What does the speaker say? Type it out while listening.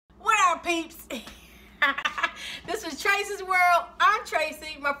peeps? This is Tracy's World. I'm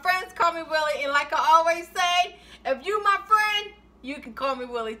Tracy. My friends call me Willie, and like I always say, if you my friend, you can call me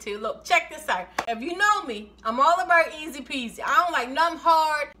Willie too. Look, check this out. If you know me, I'm all about easy peasy. I don't like nothing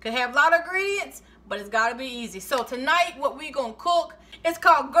hard. Could have a lot of ingredients, but it's gotta be easy. So tonight, what we gonna cook, it's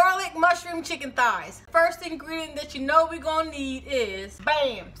called garlic mushroom chicken thighs. First ingredient that you know we gonna need is,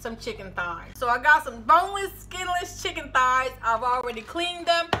 bam, some chicken thighs. So I got some boneless, skinless chicken thighs. I've already cleaned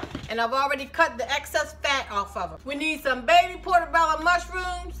them, and I've already cut the excess fat off of them. We need some baby portobello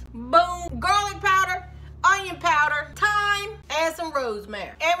mushrooms, boom, garlic powder, onion powder, thyme, and some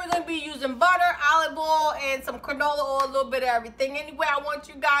rosemary. And we're gonna be using butter, olive oil, and some canola oil, a little bit of everything. Anyway, I want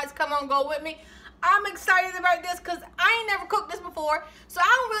you guys to come on, go with me. I'm excited about this because I ain't never cooked this before, so I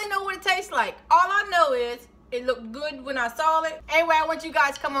don't really know what it tastes like. All I know is it looked good when I saw it. Anyway, I want you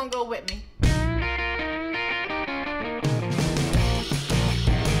guys to come on, go with me.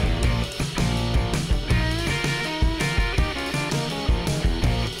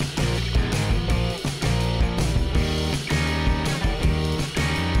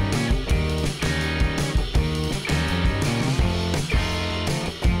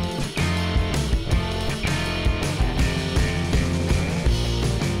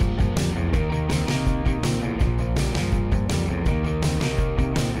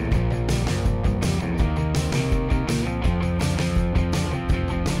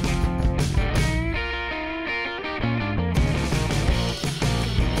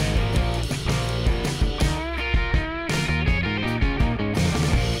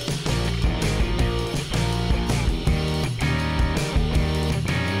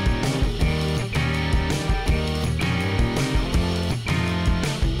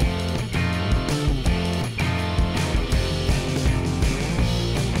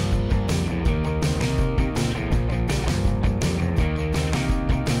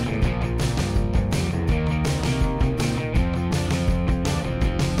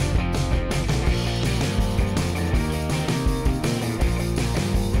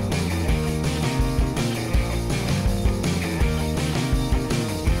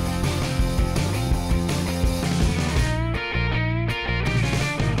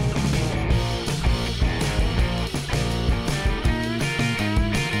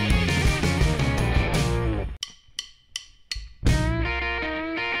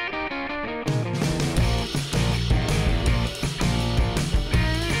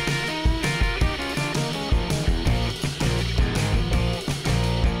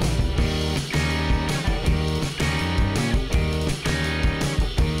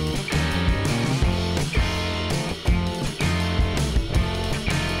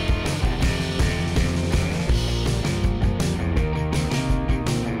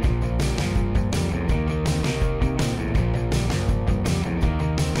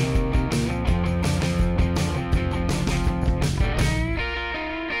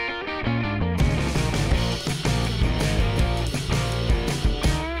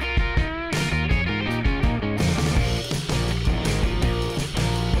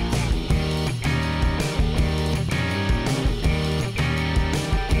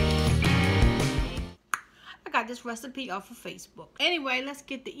 This recipe off of Facebook. Anyway, let's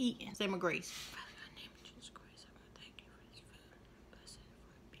get to eating. Say my grace. Father, in the name of Jesus Christ, I want to thank you for this food. Bless it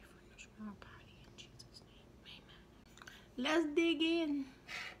for it be from your strong body in Jesus' name. Amen. Let's dig in.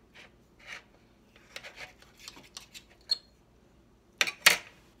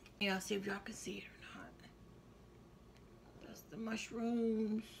 Yeah, see if y'all can see it or not. That's the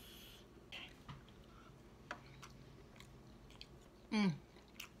mushrooms.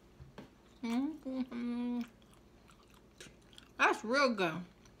 That's real good.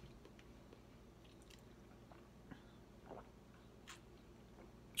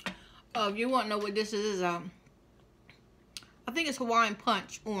 Oh, if you want to know what this is, I think it's Hawaiian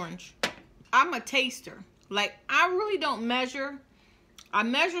Punch orange. I'm a taster. Like, I really don't measure. I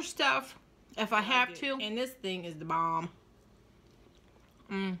measure stuff if I have to. And this thing is the bomb.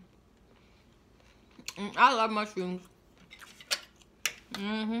 I love mushrooms.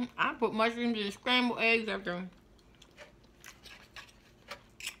 I put mushrooms in scrambled eggs after.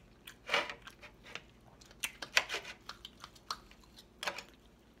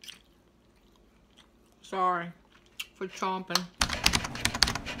 Sorry for chomping.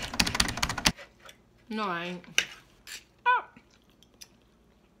 No, I ain't. Oh.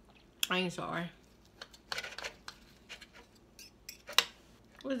 I ain't sorry.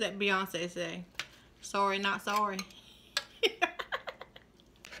 What does that Beyonce say? Sorry, not sorry.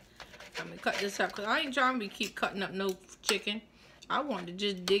 I'm gonna cut this up because I ain't trying to keep cutting up no chicken. I want to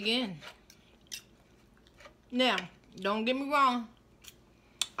just dig in. Now, don't get me wrong.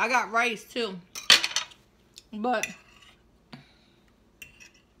 I got rice too, but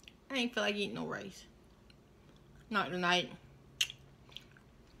I ain't feel like eating no rice. Not tonight.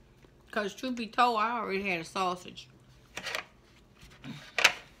 Because truth be told, I already had a sausage.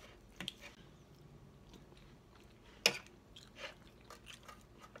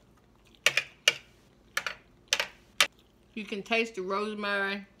 You can taste the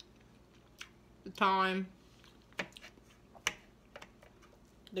rosemary, the thyme,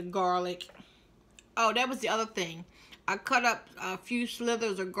 the garlic. Oh, that was the other thing. I cut up a few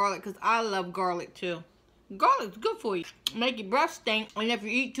slithers of garlic because I love garlic too. Garlic's good for you. Make your breath stink, and if you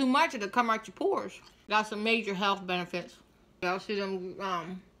eat too much, it'll come out your pores. Got some major health benefits. Y'all see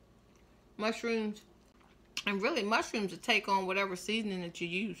them mushrooms? And really, mushrooms will take on whatever seasoning that you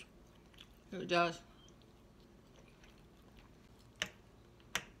use. It does.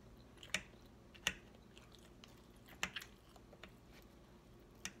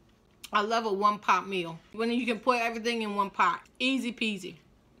 I love a one-pot meal. When you can put everything in one pot. Easy peasy.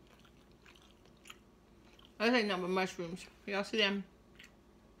 This ain't nothing but mushrooms. Y'all see them?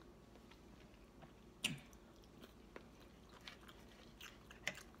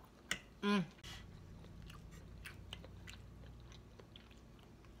 Mmm.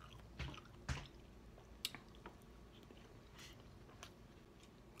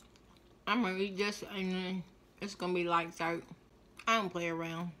 I'm gonna eat this and then it's gonna be lights out. I don't play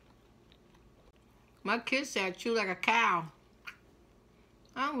around. My kids say I chew like a cow.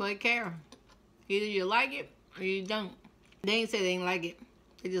 I don't really care. Either you like it or you don't. They ain't say they ain't like it.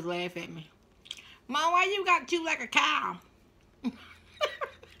 They just laugh at me. Mom, why you got chew like a cow?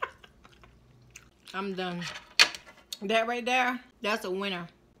 I'm done. That right there, that's a winner.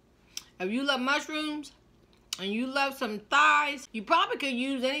 If you love mushrooms and you love some thighs, you probably could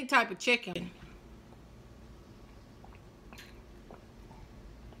use any type of chicken.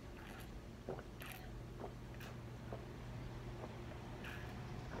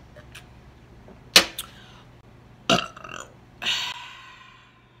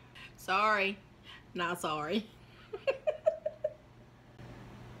 Sorry, not sorry.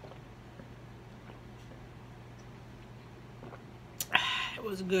 It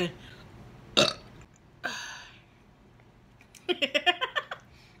was good.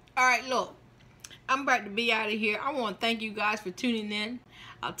 Alright, look. I'm about to be out of here. I want to thank you guys for tuning in.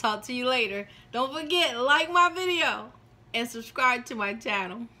 I'll talk to you later. Don't forget, like my video and subscribe to my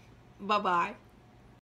channel. Bye-bye.